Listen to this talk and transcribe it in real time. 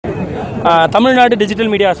Tamil Nadu digital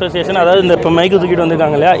media association, அதாவது இந்த இப்போ மைக்கு தூக்கிட்டு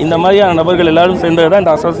வந்திருக்காங்க இல்லையா, இந்த மாதிரியான நபர்கள் எல்லாரும் சேர்ந்தது தான்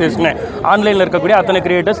இந்த அசோசியேஷனே. ஆன்லைனில் இருக்கக்கூடிய அத்தனை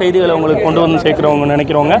கிரியேட்டர் செய்திகளை உங்களுக்கு கொண்டு வந்து சேர்க்குறவங்க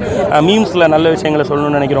நினைக்கிறவங்க, மீம்ஸில் நல்ல விஷயங்களை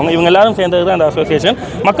சொல்லணும்னு நினைக்கிறவங்க, இவங்க எல்லாரும் சேர்ந்தது தான் இந்த அசோசியேஷன்.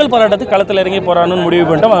 மக்கள் போராட்டத்துக்கு களத்தில் இறங்கி போராடணும்னு முடிவு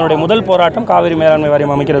பண்ணிட்டோம். அதனுடைய முதல் போராட்டம் காவிரி மேலாண்மை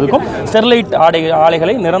வாரியம் அமைக்கிறதுக்கும் ஸ்டெர்லைட்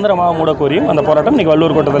ஆலைகளை நிரந்தரமாக மூடக்கோரியும் அந்த போராட்டம் இன்றைக்கி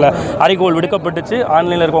வள்ளூர் கோட்டத்தில் அறைகோல் விடுக்கப்பட்டுச்சு.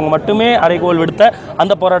 ஆன்லைனில் இருக்கவங்க மட்டுமே அறைகோல் விடுத்த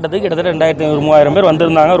அந்த போராட்டத்துக்கு கிட்டத்தட்ட 2500-3000 பேர்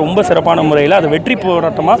வந்திருந்தாங்க. ரொம்ப சிறப்பான முறையில் அது வெற்றி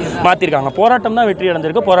போராட்டமாக மாற்றிருக்காங்க. போராட்டம் தான் வெற்றி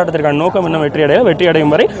அடைஞ்சிருக்கு. போராட்டத்திற்கான நோக்கம் இன்னும் வெற்றி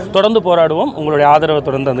அடையும் வரை தொடர்ந்து போராடுவோம். உங்களுடைய ஆதரவை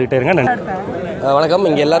தொடர்ந்து வந்துகிட்டே இருங்க. நன்றி. வணக்கம்.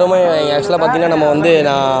 இங்கே எல்லாருமே ஆக்சுவலாக பார்த்தீங்கன்னா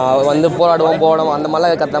நான் வந்து போராடுவோம் அந்த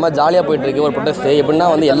மாதிரிலாம் கத்தாமல் ஜாலியாக போயிட்டுருக்கு ஒரு ப்ரொடெஸ்ட்டு. எப்படின்னா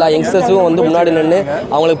எல்லா யங்ஸ்டர்ஸும் முன்னாடி நின்று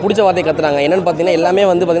அவங்களுக்கு பிடிச்ச வார்த்தையை கத்துறாங்க. என்னென்னு பார்த்தீங்கன்னா எல்லாமே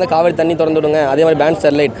பார்த்தீங்கன்னா காவிரி தண்ணி திறந்து விடுங்க, அதே மாதிரி பேன்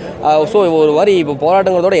ஸ்டெர்லைட். ஸோ ஒரு மாதிரி இப்போ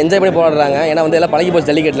போராட்டங்களோட என்ஜாய் பண்ணி போராடுறாங்க. ஏன்னா எல்லாம் பழகி போச்சு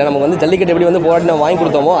ஜல்லிக்கட்டில். நமக்கு ஜல்லிக்கட்டு எப்படி போராடி நம்ம வாங்கி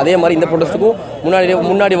கொடுத்தோமோ அதே மாதிரி இந்த ப்ரொடெஸ்ட்டுக்கும்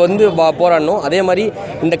முன்னாடி போராடணும். அதே மாதிரி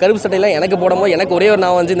இந்த கருப்பு சட்டையெல்லாம் எனக்கு போடும்போது எனக்கு ஒரே ஒரு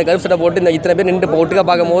நான் இந்த கருப்பு சட்டை போட்டு இந்த இத்தனை பேர் நின்று ஒட்டுக்காக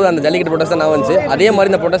பார்க்கும்போது அந்த ஜல்லிக்கட்டு ப்ரொடெஸ்ட் நான் வந்துச்சு. அதே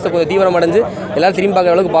மாதிரி இந்த ப்ரொடெஸ்ட்டை கொஞ்சம் தீவிரம் அடைஞ்சு எல்லாரும் திரும்பி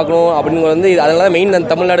பார்க்குற அளவுக்கு பார்க்கணும் அப்படிங்கிறது அதனால main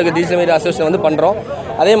Tamil Nadu digital media association பண்ணுறோம்.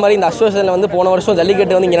 அதே மாதிரி இந்த அசோசியேஷனில் போன வருஷம்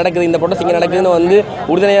ஜல்லிக்கட்டு இங்கே நடக்குது, இந்த ப்ரொடெஸ்ட் இங்கே நடக்குதுன்னு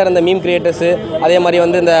உறுதுணையாக இருந்த மீம் கிரியேட்டர்ஸ், அதே மாதிரி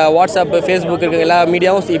இந்த வாட்ஸ்அப், ஃபேஸ்புக் இருக்க எல்லா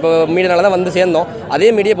மீடியாவும் இப்போ மீடியானால தான் சேர்ந்தோம். அதே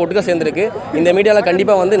மீடியா போட்டுக்க சேர்ந்துருக்கு. இந்த மீடியாவில்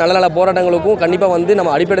கண்டிப்பாக நல்ல நல்ல போராட்டங்களுக்கும் கண்டிப்பாக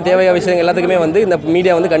நம்ம அடிப்படை தேவையான விஷயங்கள் எல்லாத்துக்குமே இந்த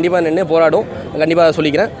மீடியா கண்டிப்பாக நின்று போராடும். கண்டிப்பாக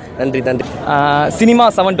சொல்லிக்கிறேன். நன்றி. சினிமா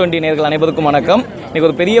 720 நேயர்கள் அனைவருக்கும் வணக்கம். இன்றைக்கி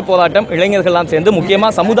ஒரு பெரிய போராட்டம் இளைஞர்கள்லாம் சேர்ந்து,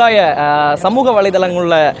 முக்கியமாக சமூக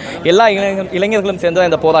வலைதளங்களில் எல்லா இளைஞர்களும்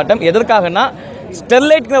சேர்ந்த இந்த போராட்டம் எதற்காகனா,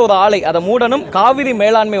 ஸ்டெர்லைட்ங்கிற ஒரு ஆலை அதை மூடணும், காவிரி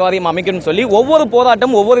மேலாண்மை வாரியம் அமைக்கணும்னு சொல்லி ஒவ்வொரு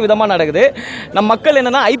போராட்டமும் ஒவ்வொரு விதமாக நடக்குது. நம்ம மக்கள்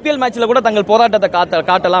என்னன்னா ஐபிஎல் மேட்ச்சில் கூட தங்கள் போராட்டத்தை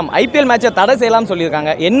காட்டலாம், ஐபிஎல் மேட்சை தடை செய்யலாம்னு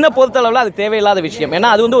சொல்லியிருக்காங்க. என்ன பொறுத்தளவில் அது தேவையில்லாத விஷயம். ஏன்னா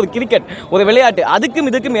அது ஒரு கிரிக்கெட், ஒரு விளையாட்டு, அதுக்கும்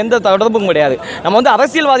இதுக்கும் எந்த தொடர்பும் கிடையாது. நம்ம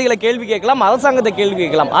அரசியல்வாதிகளை கேள்வி கேட்கலாம், அரசாங்கத்தை கேள்வி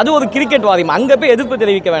கேட்கலாம். அது ஒரு கிரிக்கெட் வாரியம், அங்கே போய் எதிர்ப்பு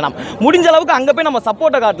தெரிவிக்க வேணாம். முடிஞ்ச அளவுக்கு அங்கே போய் நம்ம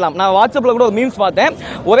சப்போர்ட்டை காட்டலாம். நான் வாட்ஸ்அப்பில் கூட ஒரு மீம்ஸ் பார்த்தேன்.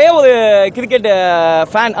 ஒரே ஒரு கிரிக்கெட்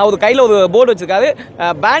ஃபேன் அவர் கையில் ஒரு போர்டு வச்சிருக்காரு,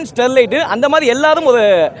 பேன் ஸ்டெர்லைட். அந்த மாதிரி எல்லாரும் ஒரு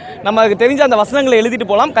நமக்கு தெரிஞ்ச அந்த வசனங்களை எழுதிட்டு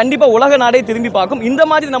போகலாம். கண்டிப்பாக உலக நாடே திரும்பி பார்க்கும். இந்த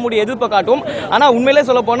மாதிரி நம்முடைய எதிர்ப்பை காட்டுவோம். ஆனால் உண்மையிலே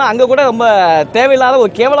சொல்ல போனால் அங்கே கூட ரொம்ப தேவையில்லாத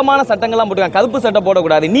ஒரு கேவலமான சட்டங்கள்லாம் போட்டுருக்காங்க. கருப்பு சட்டை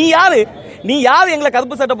போடக்கூடாது. நீ யார் எங்களை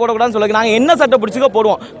கருப்பு சட்டை போடக்கூடாதுன்னு சொல்லுங்க. நாங்கள் என்ன சட்டை பிடிச்சிக்கோ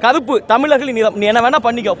போடுவோம். கருப்பு தமிழர்கள் நீ என்ன வேணால்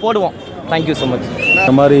பண்ணிக்கோ, போடுவோம். Thank you so much.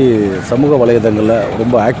 இந்த மாதிரி சமூக வலைதளங்களில்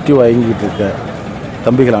ரொம்ப ஆக்டிவாக இயங்கிட்டு இருக்க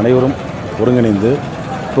தம்பிகள் அனைவரும் ஒருங்கிணைந்து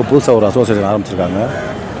இப்போ புதுசாக ஒரு அசோசியேஷன் ஆரம்பிச்சிருக்காங்க.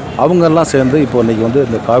 அவங்கெல்லாம் சேர்ந்து இப்போ இன்றைக்கி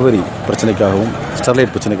இந்த காவிரி பிரச்சனைக்காகவும்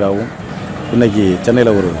ஸ்டெர்லைட் பிரச்சனைக்காகவும் இன்றைக்கி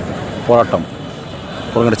சென்னையில் ஒரு போராட்டம்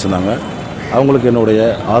ஒருங்கிணைச்சிருந்தாங்க. அவங்களுக்கு என்னுடைய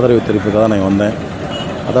ஆதரவை தெரிவிப்பதாக நான் வந்தேன்.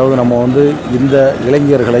 அதாவது நம்ம இந்த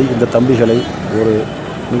இளைஞர்களை, இந்த தம்பிகளை ஒரு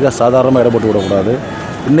மிக சாதாரணமாக இடப்பட்டு விடக்கூடாது.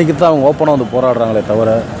 இன்றைக்கி தான் அவங்க ஓப்பனாக போராடுறாங்களே தவிர,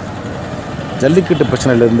 ஜல்லிக்கட்டு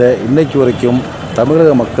பிரச்சனையிலேருந்து இன்றைக்கு வரைக்கும்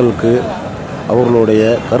தமிழக மக்களுக்கு அவர்களுடைய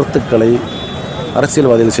கருத்துக்களை,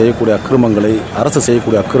 அரசியல்வாதிகள் செய்யக்கூடிய அக்கிரமங்களை, அரசு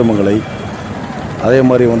செய்யக்கூடிய அக்கிரமங்களை, அதே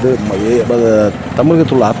மாதிரி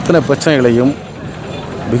தமிழகத்தில் உள்ள அத்தனை பிரச்சனைகளையும்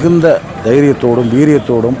மிகுந்த தைரியத்தோடும்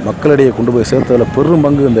வீரியத்தோடும் மக்களிடையே கொண்டு போய் சேர்த்ததில் பெரும்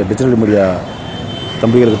பங்கு இந்த டிஜிட்டல் மீடியா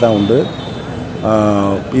தம்பிகளுக்கு தான் உண்டு.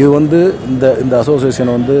 இது இந்த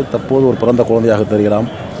அசோசியேஷன் தற்போது ஒரு பிறந்த குழந்தையாக தெரியலாம்.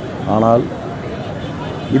 ஆனால்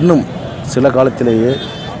இன்னும் சில காலத்திலேயே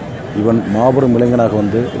இவன் மாபெரும் இளைஞனாக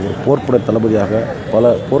ஒரு போர்ப்படை தளபதியாக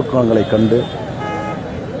பல போர்க்களங்களை கண்டு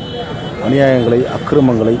அநியாயங்களை,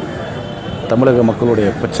 அக்கிரமங்களை, தமிழக மக்களுடைய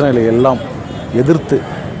பிரச்சனைகளை எல்லாம் எதிர்த்து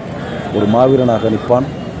ஒரு மாவீரனாக நிற்பான்.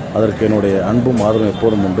 அதற்கு என்னுடைய அன்பும் ஆதரவும்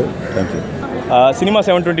எப்போதும் உண்டு. தேங்க்யூ. சினிமா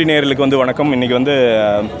 720 நேயர்களுக்கு வணக்கம். இன்றைக்கி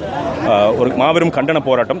ஒரு மாபெரும் கண்டன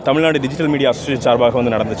போராட்டம் தமிழ்நாடு டிஜிட்டல் மீடியா அசோசியேஷன் சார்பாக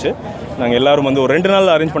நடந்துச்சு. நாங்கள் எல்லோரும் ஒரு 2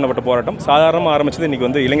 நாள் அரேஞ்ச் பண்ணப்பட்ட போராட்டம். சாதாரணமாக ஆரம்பிச்சது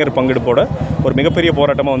இன்றைக்கி இளைஞர் பங்கெடுப்போட ஒரு மிகப்பெரிய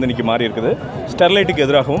போராட்டமாக இன்றைக்கி மாறி இருக்குது. ஸ்டெர்லைட்டுக்கு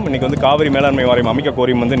எதிராகவும் இன்றைக்கி காவிரி மேலாண்மை வாரியம் அமைக்க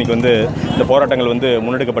கோரியும் இன்றைக்கி இந்த போராட்டங்கள்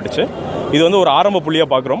முன்னெடுக்கப்பட்டுச்சு. இது ஒரு ஆரம்ப புள்ளியாக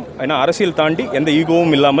பார்க்குறோம். ஏன்னா அரசியல் தாண்டி எந்த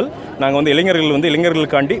ஈகோவும் இல்லாமல் நாங்கள் இளைஞர்கள்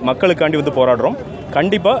இளைஞர்களுக்காண்டி மக்களுக்காண்டி போராடுறோம்.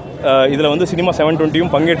 கண்டிப்பாக இதில் சினிமா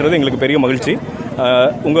 720யும் பங்கேற்றது எங்களுக்கு பெரிய மகிழ்ச்சி.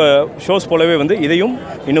 உங்கள் ஷோஸ் போலவே இதையும்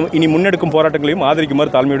இனி முன்னெடுக்கும் போராட்டங்களையும்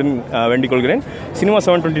ஆதரிக்குமாறு தாழ்மையுடன் வேண்டிக் கொள்கிறேன். சினிமா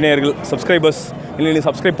 720 நேயர்கள் சப்ஸ்கிரைபர்ஸ் இல்லை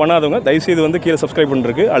சப்ஸ்கிரைப் பண்ணாதவங்க தயவுசெய்து கீழே சப்ஸ்கிரைப்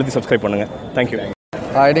பண்ணுறதுக்கு அழுத்தி சப்ஸ்கிரைப் பண்ணுங்கள். தேங்க்யூ.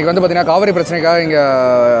 இன்றைக்கி பார்த்தீங்கன்னா காவிரி பிரச்சனைக்காக இங்கே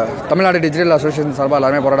தமிழ்நாடு டிஜிட்டல் அசோசியேஷன் சார்பாக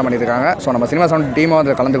எல்லாருமே போராட்டம் பண்ணியிருக்காங்க. ஸோ நம்ம சினிமா 720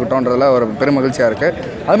 டீமாக கலந்துக்கிட்டோன்றதுல ஒரு பெரும் மகிழ்ச்சியாக இருக்குது.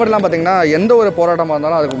 அது மட்டும் இல்லாமல் பார்த்தீங்கன்னா எந்த ஒரு போராட்டமாக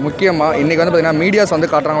இருந்தாலும் அதுக்கு முக்கியமாக இன்றைக்கி பார்த்தீங்கன்னா மீடியாஸ்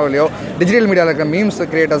காட்டுறாங்களோ இல்லையோ, டிஜிட்டல் மீடியாவில் இருக்க மீம்ஸ்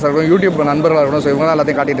கிரியேட்டர்ஸ் இருக்கட்டும், யூடியூப் நண்பர்களாக இருக்கட்டும், ஸோ இவங்க தான்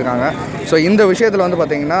எல்லாத்தையும் காட்டிட்டு இருக்காங்க. ஸோ இந்த விஷயத்தில்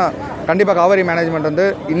பார்த்தீங்கன்னா கண்டிப்பாக காவிரி மேனேஜ்மெண்ட்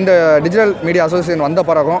இந்த டிஜிட்டல் மீடியா அசோசியேஷன் வந்த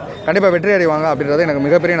பிறகும் கண்டிப்பாக வெற்றி அடைவாங்க அப்படின்றது எனக்கு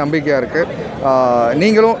மிகப்பெரிய நம்பிக்கையாக இருக்குது.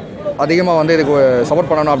 நீங்களும் அதிகமாக வந்து இதுக்கு சப்போர்ட்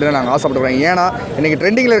பண்ணணும் அப்படின்னு நாங்கள் ஆசைப்படுறோம். ஏன்னா இன்றைக்கி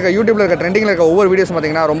ட்ரெண்டிங்கில் இருக்க ட்ரெண்டிங்கில் இருக்க ஒவ்வொரு வீடியோஸும்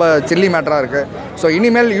பார்த்திங்கன்னா ரொம்ப சில்லி மேட்டராக இருக்குது. ஸோ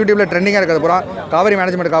இனிமேல் யூடியூப்பில் ட்ரெண்டிங்காக இருக்கிறது பூரா காவேரி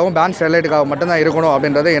மேனேஜ்மெண்ட்டுக்காகவும் பேண்ட் ஸ்டெர்லைட்டுக்காகவும் மட்டும்தான் இருக்கணும்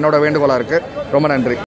அப்படின்றது என்னோட வேண்டுகோளாக இருக்குது. ரொம்ப நன்றி.